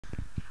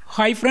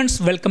Hi friends,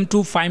 welcome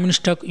to 5 Minutes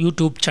Tech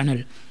YouTube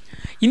channel.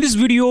 In this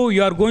video,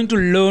 you are going to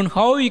learn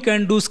how you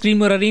can do screen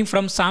mirroring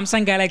from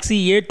Samsung Galaxy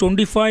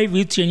A25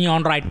 with any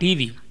Android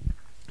TV.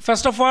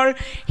 First of all,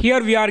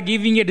 here we are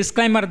giving a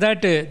disclaimer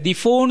that the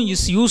phone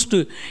is used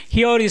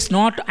here is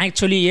not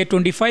actually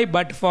A25,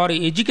 but for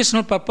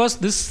educational purpose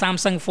this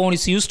Samsung phone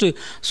is used.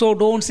 So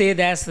don't say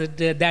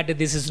that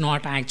this is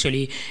not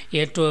actually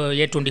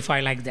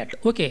A25 like that.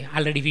 Okay,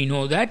 already we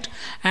know that.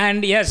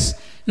 And yes,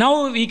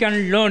 now we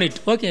can learn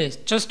it. Okay,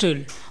 just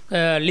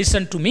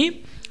listen to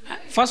me.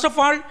 First of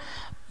all,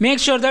 make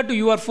sure that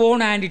your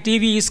phone and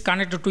TV is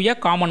connected to a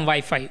common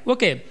Wi-Fi.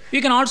 Okay, you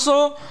can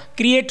also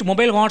create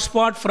mobile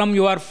hotspot from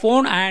your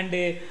phone, and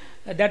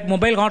that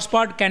mobile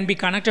hotspot can be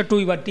connected to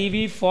your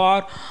TV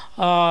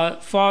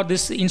for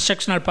this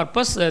instructional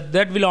purpose.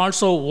 That will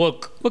also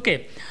work.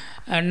 Okay,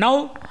 and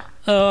now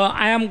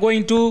I am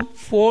going to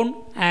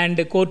phone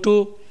and go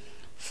to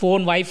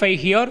phone Wi-Fi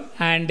here,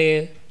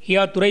 and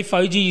here Durai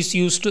 5G is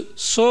used,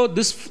 so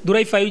this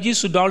Durai 5G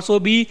should also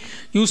be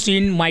used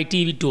in my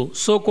TV too.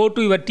 So go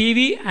to your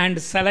TV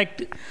and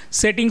select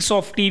settings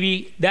of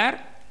TV there,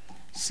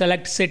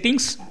 select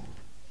settings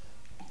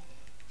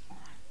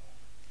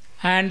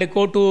and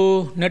go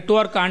to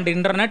network and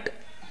internet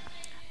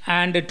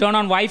and turn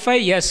on Wi-Fi.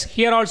 Yes,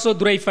 here also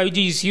Durai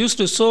 5G is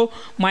used, so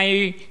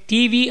my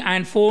TV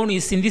and phone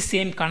is in the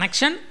same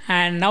connection.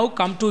 And now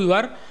come to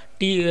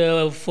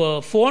your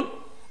phone,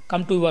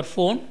 come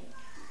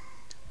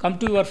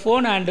to your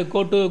phone and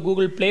go to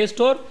Google Play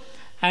Store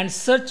and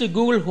search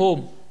Google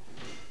Home.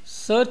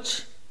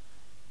 Search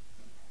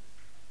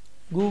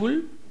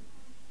Google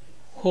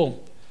Home.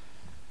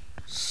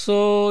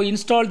 So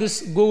install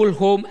this Google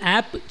Home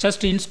app.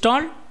 Just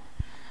install.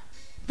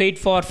 Wait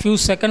for a few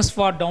seconds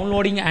for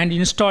downloading and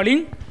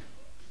installing.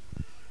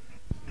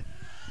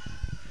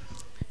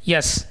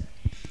 Yes.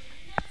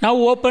 Now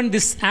open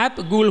this app,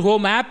 Google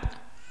Home app,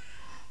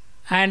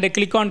 and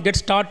click on Get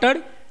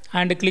Started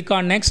and click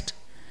on Next.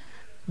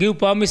 Give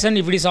permission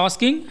if it is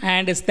asking,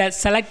 and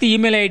select the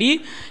email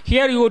ID.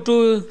 Here you go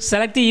to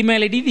select the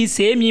email ID, the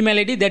same email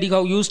ID that you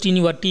have used in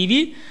your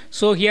TV.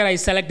 So here I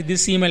select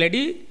this email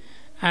ID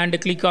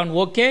and click on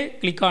OK,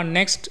 click on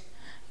Next,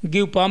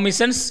 give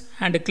permissions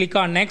and click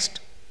on Next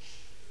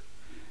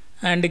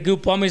and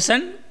give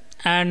permission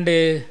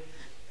and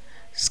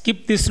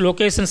skip this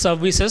location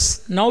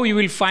services. Now you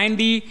will find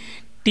the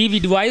TV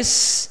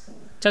device.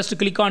 Just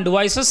click on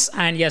devices,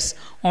 and yes,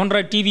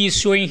 Android TV is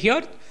showing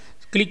here.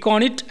 Click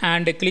on it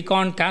and click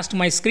on cast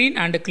my screen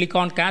and click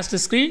on cast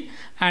screen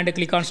and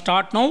click on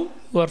start now.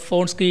 Your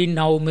phone screen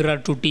now mirror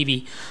to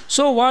TV.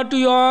 So what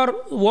you are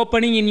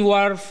opening in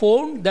your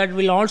phone, that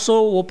will also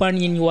open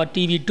in your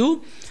TV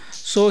too.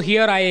 So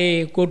here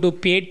I go to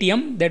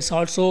Paytm, that's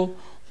also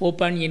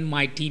open in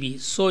my TV.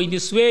 So in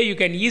this way you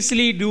can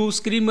easily do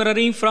screen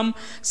mirroring from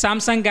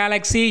Samsung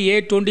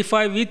Galaxy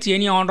A25 with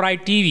any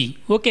Android TV.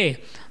 Okay,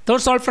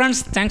 that's all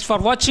friends. Thanks for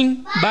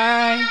watching.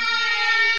 Bye.